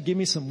that's you, give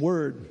me some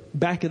word.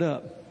 Back it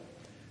up.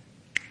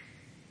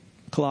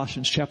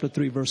 Colossians chapter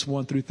 3, verse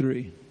 1 through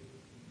 3.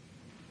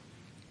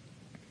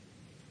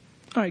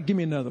 All right, give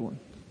me another one.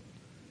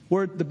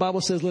 Where the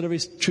Bible says, let every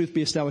truth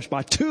be established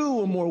by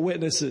 2 or more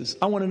witnesses.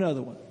 I want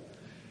another one.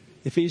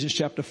 Ephesians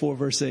chapter 4,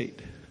 verse 8.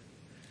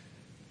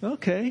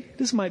 Okay,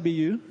 this might be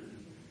you.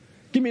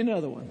 Give me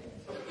another one.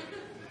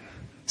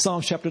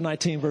 Psalms chapter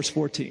 19, verse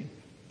 14.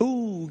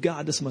 Ooh,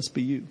 God, this must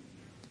be you.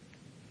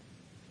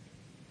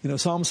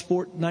 Psalms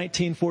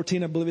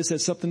 19:14, I believe it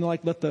says something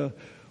like, let the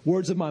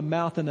words of my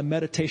mouth and the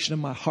meditation of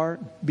my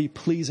heart be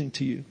pleasing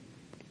to you.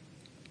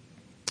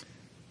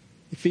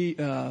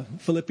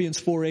 Philippians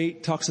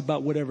 4:8 talks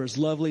about whatever is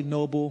lovely,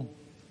 noble,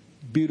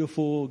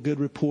 beautiful, good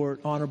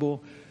report,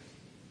 honorable.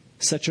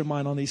 Set your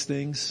mind on these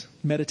things.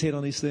 Meditate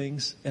on these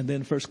things. And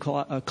then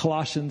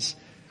Colossians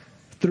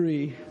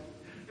 3.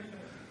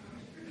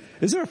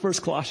 Is there a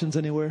First Colossians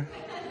anywhere?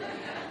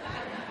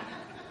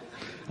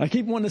 I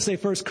keep wanting to say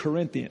First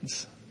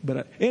Corinthians.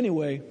 But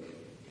anyway.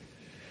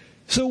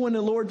 So when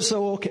the Lord,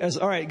 all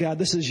right, God,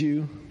 this is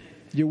you.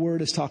 Your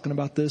word is talking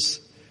about this.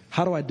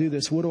 How do I do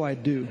this? What do I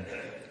do?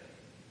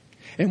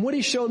 And what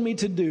he showed me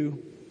to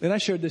do, and I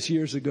shared this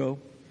years ago,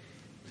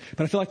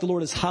 but I feel like the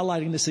Lord is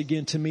highlighting this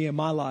again to me in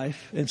my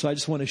life. And so I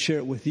just want to share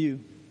it with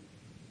you.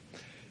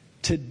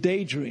 To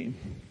daydream.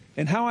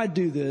 And how I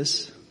do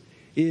this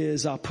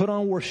is I'll put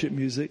on worship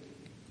music.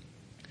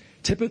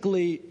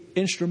 Typically,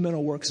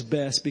 instrumental works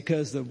best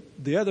because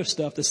the other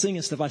stuff, the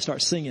singing stuff, I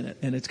start singing it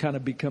and it kind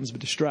of becomes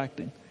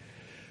distracting.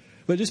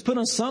 But just put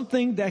on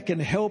something that can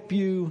help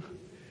you,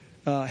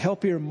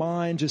 help your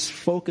mind just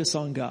focus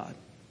on God.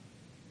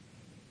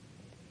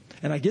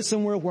 And I get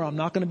somewhere where I'm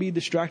not going to be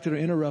distracted or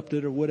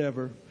interrupted or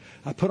whatever.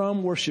 I put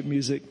on worship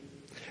music.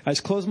 I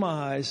just close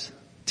my eyes.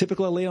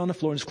 Typically I lay on the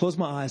floor and just close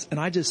my eyes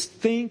and I just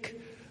think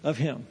of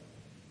Him.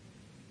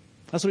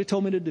 That's what He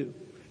told me to do.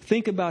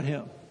 Think about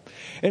Him.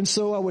 And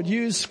so I would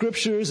use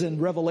scriptures and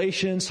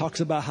Revelations,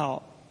 talks about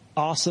how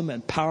awesome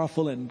and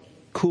powerful and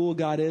cool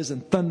God is,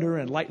 and thunder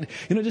and lightning.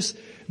 Just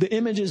the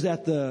images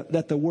that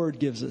the Word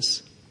gives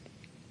us.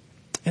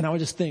 And I would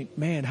just think,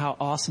 man, how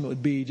awesome it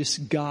would be,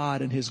 just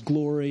God and His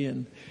glory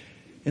and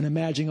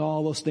imagining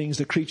all those things,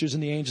 the creatures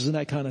and the angels and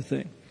that kind of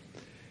thing.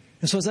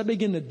 And so as I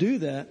begin to do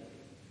that,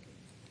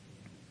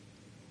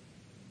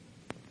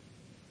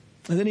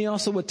 and then He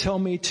also would tell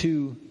me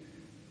to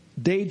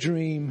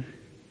daydream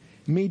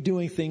me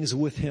doing things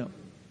with Him.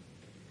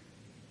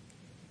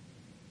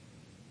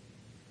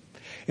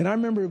 And I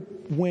remember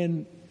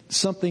when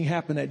something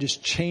happened that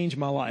just changed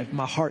my life.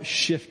 My heart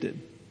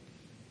shifted.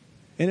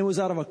 And it was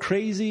out of a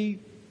crazy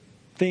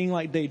thing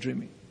like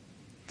daydreaming.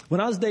 When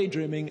I was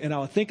daydreaming and I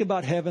would think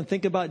about heaven,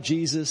 think about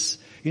Jesus,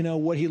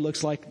 what He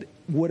looks like,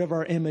 whatever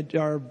our image,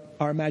 our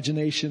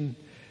imagination,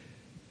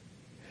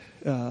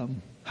 how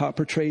it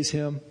portrays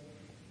Him.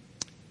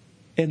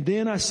 And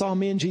then I saw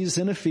me and Jesus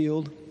in a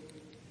field,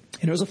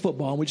 and there was a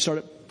football, and we just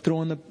started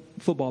throwing the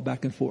football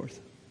back and forth.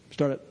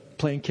 Started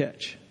playing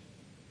catch.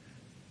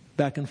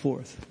 Back and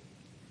forth.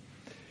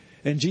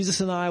 And Jesus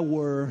and I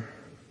were,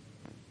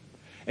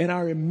 and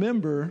I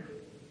remember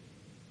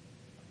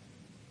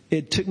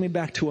it took me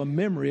back to a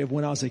memory of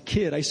when I was a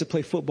kid. I used to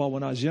play football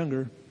when I was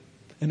younger,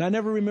 and I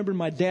never remembered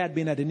my dad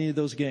being at any of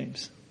those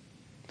games.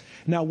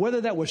 Now,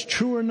 whether that was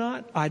true or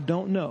not, I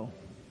don't know.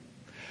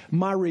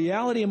 My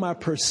reality and my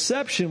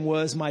perception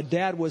was my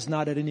dad was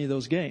not at any of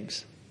those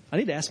games. I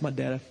need to ask my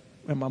dad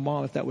and my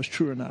mom if that was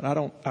true or not.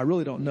 I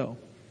really don't know.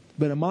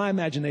 But in my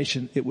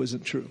imagination, it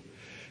wasn't true.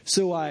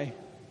 So I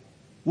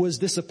was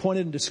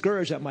disappointed and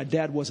discouraged that my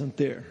dad wasn't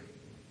there.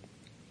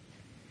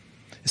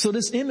 So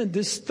this image,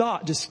 this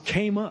thought just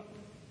came up.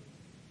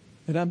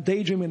 And I'm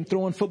daydreaming and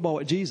throwing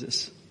football at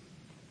Jesus.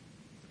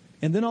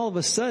 And then all of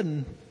a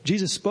sudden,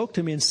 Jesus spoke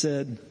to me and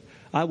said,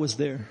 I was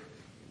there.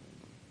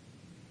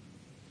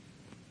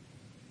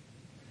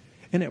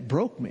 And it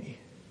broke me.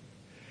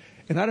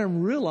 And I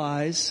didn't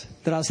realize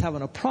that I was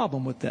having a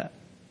problem with that.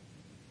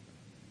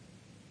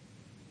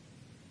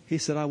 He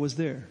said, I was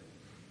there.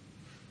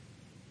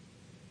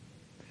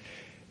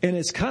 And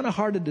it's kind of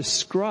hard to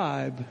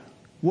describe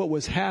what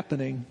was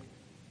happening.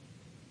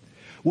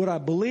 What I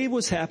believe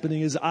was happening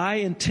is I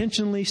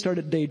intentionally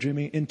started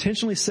daydreaming,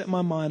 intentionally set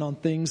my mind on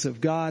things of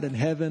God and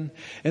heaven,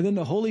 and then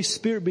the Holy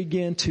Spirit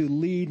began to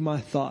lead my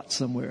thoughts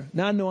somewhere.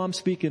 Now I know I'm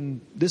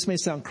speaking, this may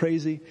sound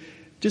crazy,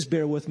 just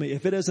bear with me.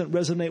 If it doesn't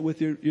resonate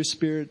with your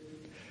spirit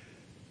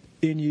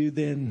in you,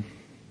 then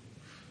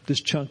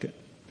just chunk it.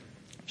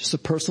 Just a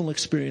personal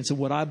experience of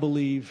what I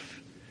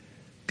believe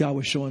God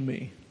was showing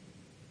me.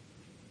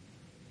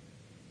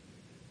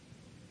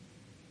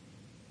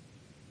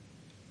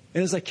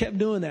 And as I kept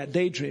doing that,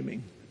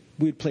 daydreaming,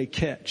 we'd play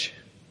catch.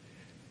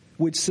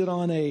 We'd sit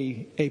on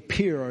a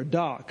pier or a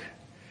dock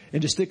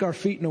and just stick our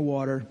feet in the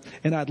water,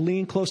 and I'd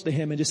lean close to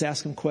him and just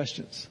ask him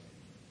questions.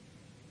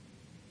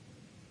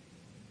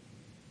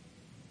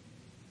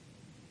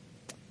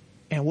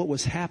 And what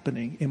was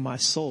happening in my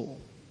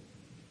soul?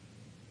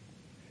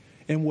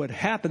 And what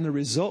happened, the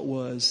result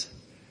was,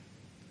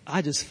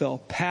 I just fell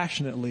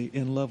passionately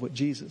in love with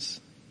Jesus.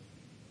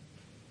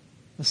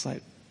 It's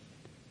like,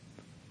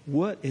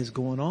 what is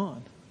going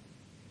on?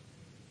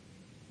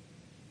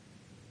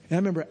 And I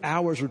remember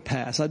hours would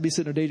pass. I'd be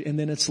sitting there, and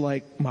then it's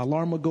like my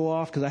alarm would go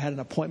off because I had an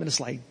appointment. It's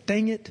like,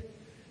 dang it.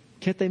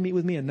 Can't they meet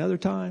with me another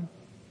time?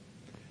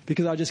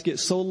 Because I just get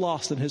so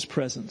lost in His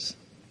presence.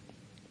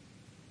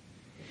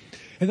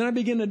 And then I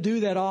began to do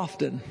that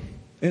often.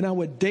 And I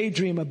would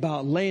daydream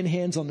about laying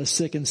hands on the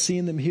sick and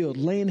seeing them healed.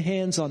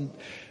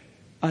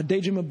 I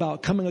daydream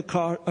about coming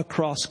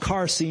across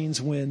car scenes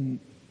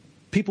when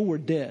people were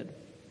dead.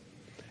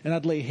 And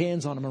I'd lay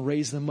hands on them and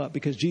raise them up,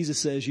 because Jesus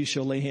says you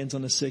shall lay hands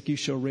on the sick, you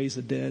shall raise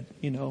the dead,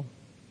 in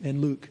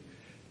Luke.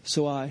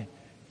 So I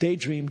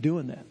daydream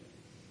doing that.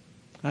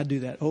 I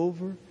do that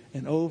over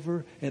and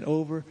over and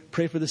over.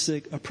 Pray for the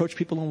sick, approach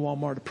people in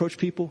Walmart, approach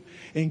people.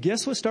 And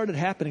guess what started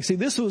happening? See,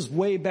 this was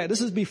way back.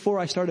 This is before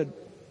I started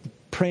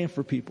praying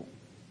for people.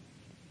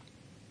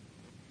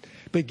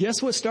 But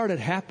guess what started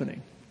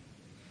happening?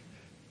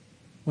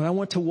 When I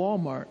went to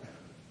Walmart,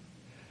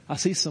 I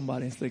see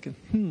somebody and thinking,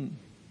 I'm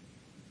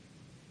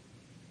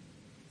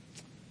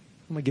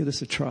going to give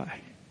this a try.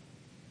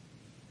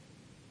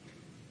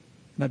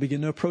 And I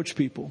begin to approach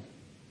people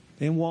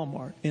in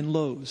Walmart, in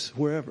Lowe's,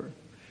 wherever.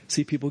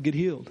 See people get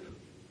healed.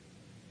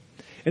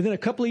 And then a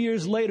couple of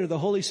years later, the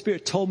Holy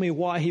Spirit told me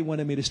why He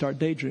wanted me to start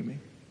daydreaming.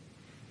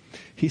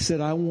 He said,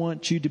 I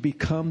want you to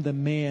become the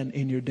man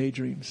in your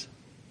daydreams.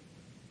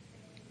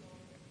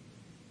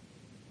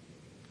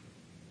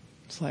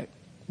 It's like,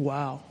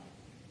 wow.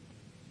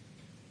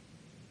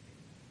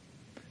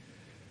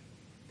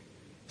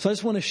 So I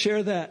just want to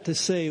share that to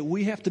say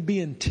we have to be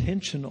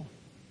intentional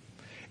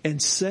and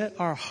set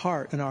our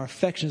heart and our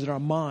affections and our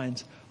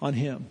minds on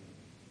Him.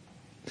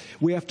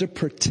 We have to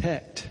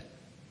protect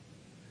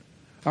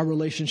our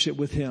relationship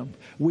with Him.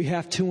 We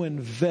have to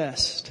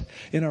invest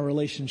in our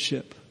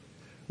relationship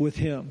with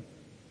Him.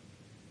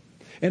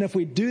 And if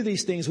we do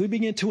these things, we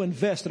begin to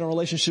invest in our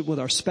relationship with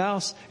our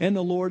spouse and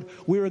the Lord,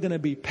 we are going to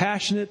be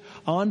passionate,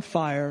 on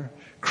fire,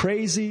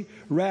 crazy,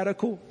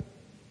 radical,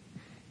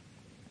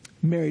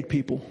 married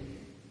people.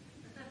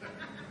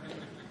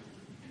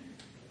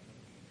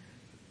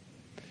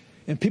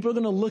 And people are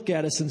going to look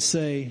at us and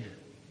say,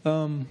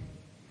 can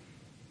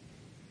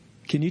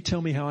you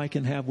tell me how I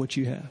can have what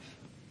you have?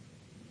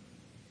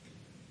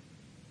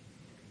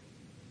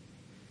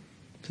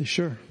 Say,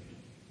 sure.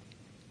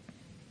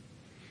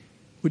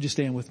 Would you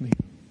stand with me?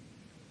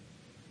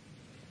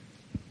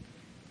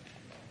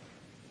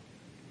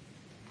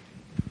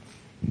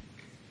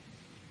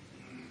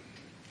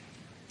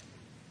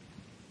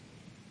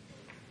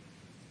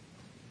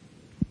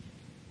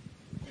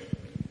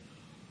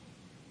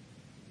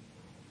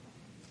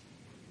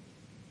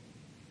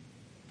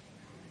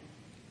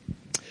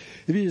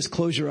 If you just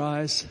close your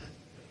eyes,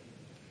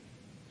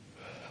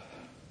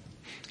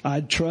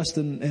 I trust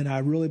and I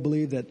really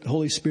believe that the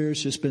Holy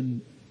Spirit's just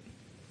been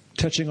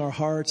touching our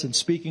hearts and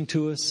speaking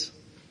to us.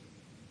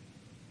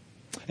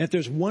 And if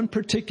there's one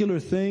particular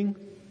thing,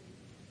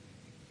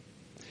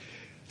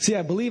 see,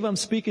 I believe I'm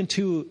speaking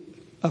to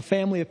a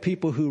family of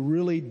people who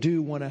really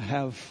do want to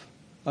have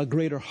a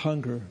greater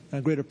hunger,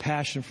 a greater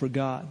passion for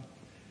God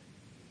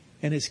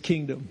and His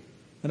kingdom.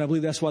 And I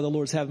believe that's why the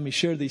Lord's having me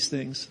share these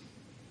things.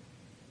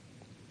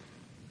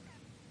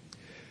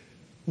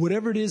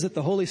 Whatever it is that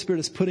the Holy Spirit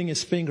is putting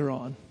His finger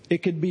on, it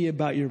could be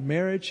about your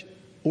marriage,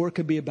 or it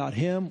could be about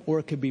Him, or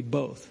it could be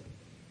both.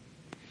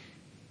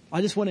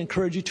 I just want to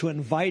encourage you to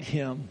invite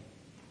Him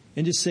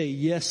and just say,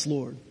 yes,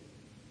 Lord.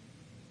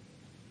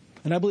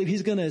 And I believe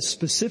He's going to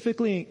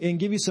specifically and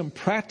give you some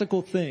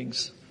practical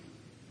things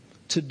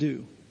to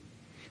do.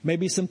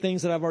 Maybe some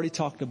things that I've already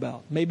talked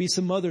about. Maybe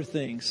some other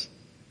things.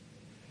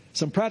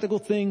 Some practical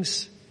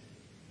things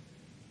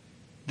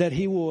that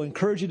He will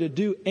encourage you to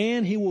do,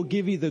 and He will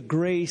give you the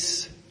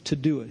grace to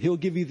do it. He'll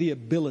give you the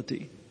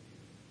ability.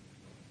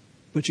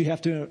 But you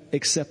have to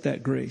accept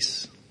that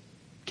grace.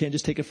 Can't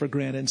just take it for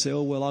granted and say,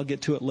 oh, well, I'll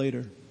get to it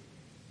later.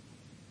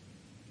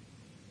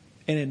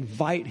 And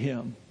invite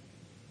Him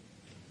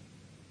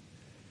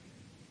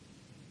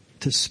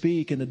to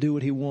speak and to do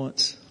what He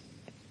wants.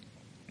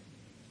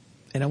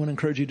 And I want to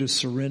encourage you to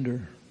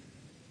surrender.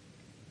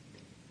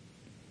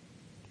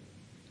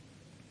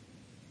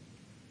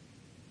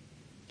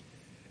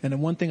 And the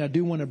one thing I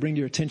do want to bring to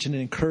your attention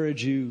and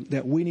encourage you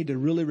that we need to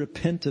really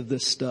repent of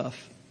this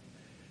stuff.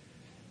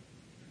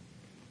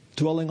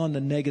 Dwelling on the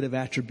negative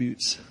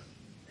attributes.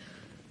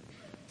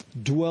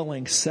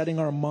 Setting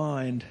our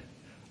mind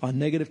on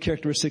negative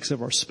characteristics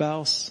of our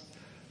spouse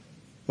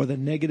or the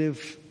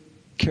negative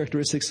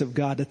characteristics of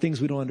God, the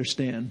things we don't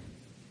understand.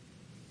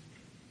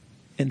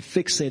 And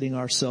fixating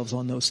ourselves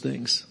on those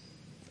things.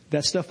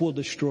 That stuff will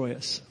destroy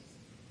us.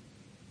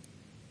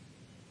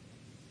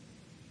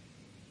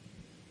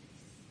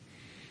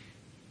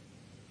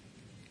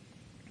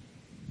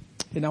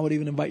 And I would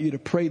even invite you to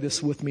pray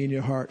this with me in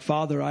your heart.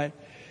 Father,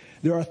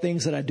 there are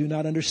things that I do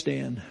not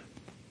understand.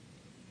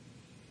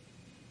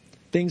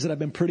 Things that I've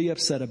been pretty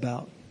upset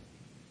about.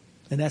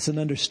 And that's an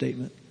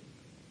understatement.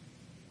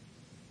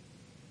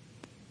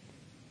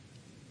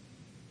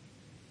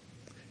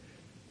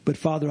 But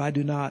Father, I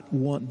do not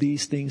want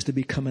these things to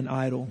become an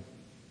idol.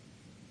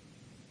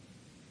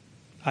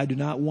 I do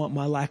not want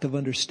my lack of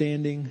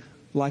understanding,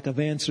 lack of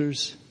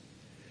answers,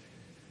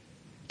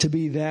 to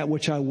be that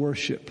which I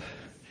worship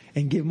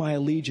and give my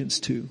allegiance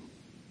to.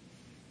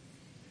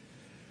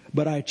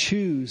 But I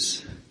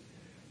choose,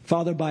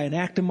 Father, by an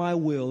act of my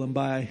will and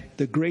by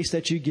the grace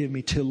that you give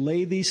me, to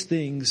lay these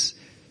things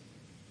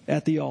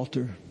at the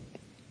altar.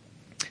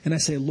 And I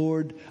say,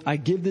 Lord, I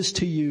give this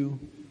to you.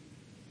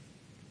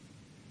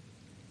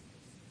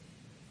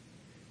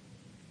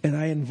 And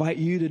I invite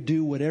you to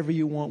do whatever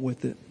you want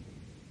with it.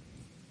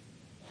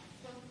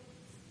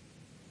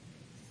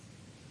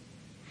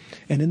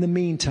 And in the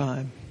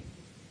meantime,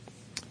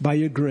 by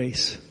your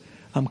grace,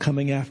 I'm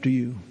coming after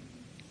you.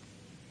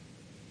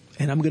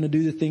 And I'm going to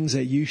do the things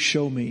that you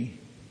show me.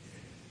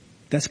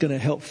 That's going to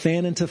help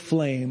fan into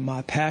flame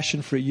my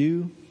passion for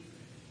you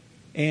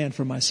and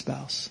for my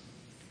spouse.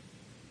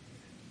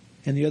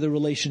 And the other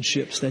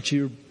relationships that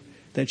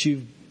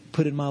you've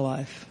put in my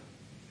life.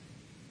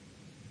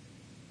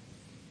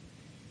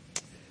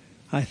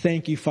 I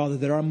thank you, Father,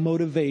 that our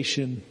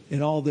motivation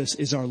in all this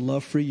is our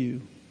love for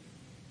you.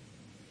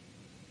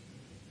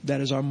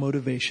 That is our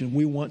motivation.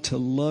 We want to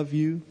love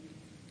you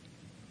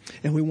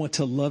and we want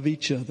to love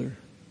each other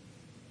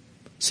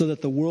so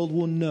that the world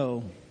will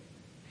know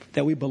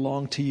that we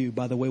belong to you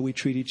by the way we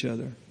treat each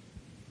other.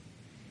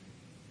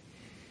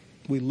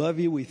 We love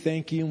you, we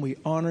thank you, and we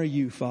honor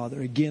you,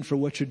 Father, again for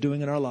what you're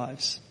doing in our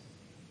lives.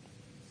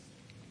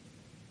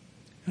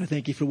 And I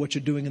thank you for what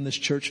you're doing in this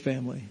church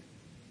family.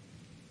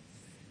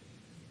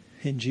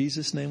 In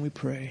Jesus' name we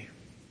pray.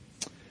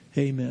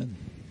 Amen.